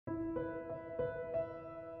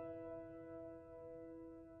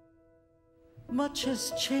Much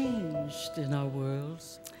has changed in our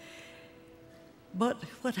worlds, but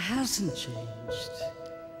what hasn't changed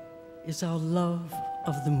is our love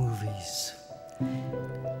of the movies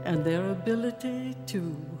and their ability to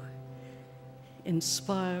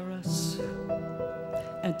inspire us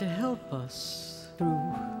and to help us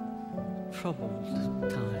through troubled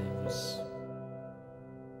times.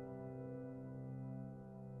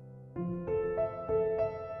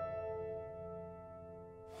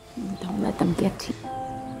 Don't let them get to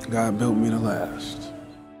you. God built me to last.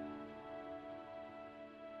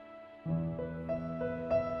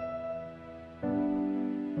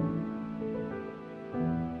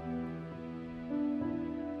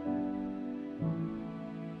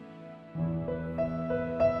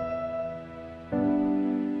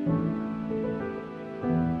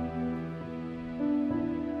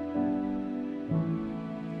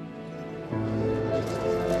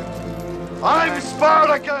 I'm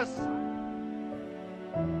Spartacus!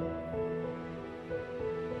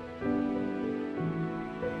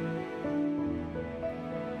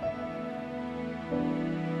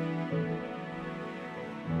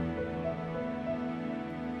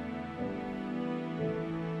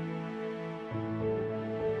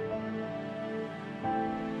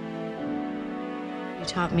 You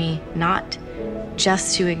taught me not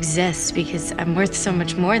just to exist, because I'm worth so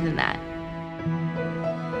much more than that.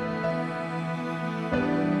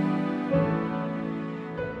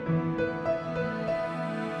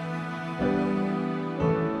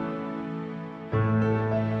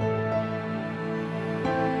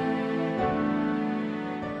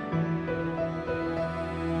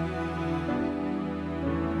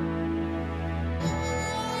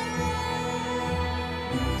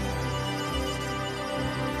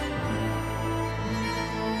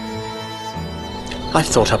 I've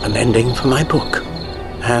thought up an ending for my book,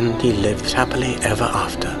 and he lived happily ever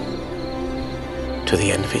after, to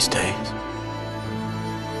the end of his days.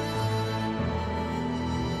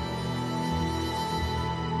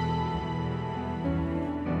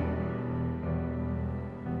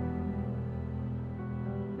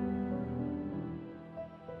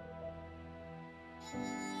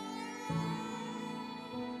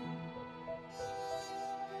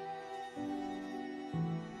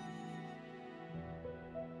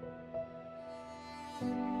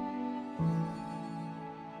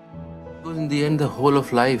 Because in the end, the whole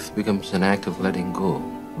of life becomes an act of letting go.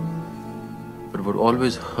 But what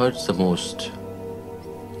always hurts the most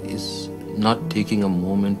is not taking a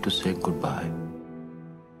moment to say goodbye.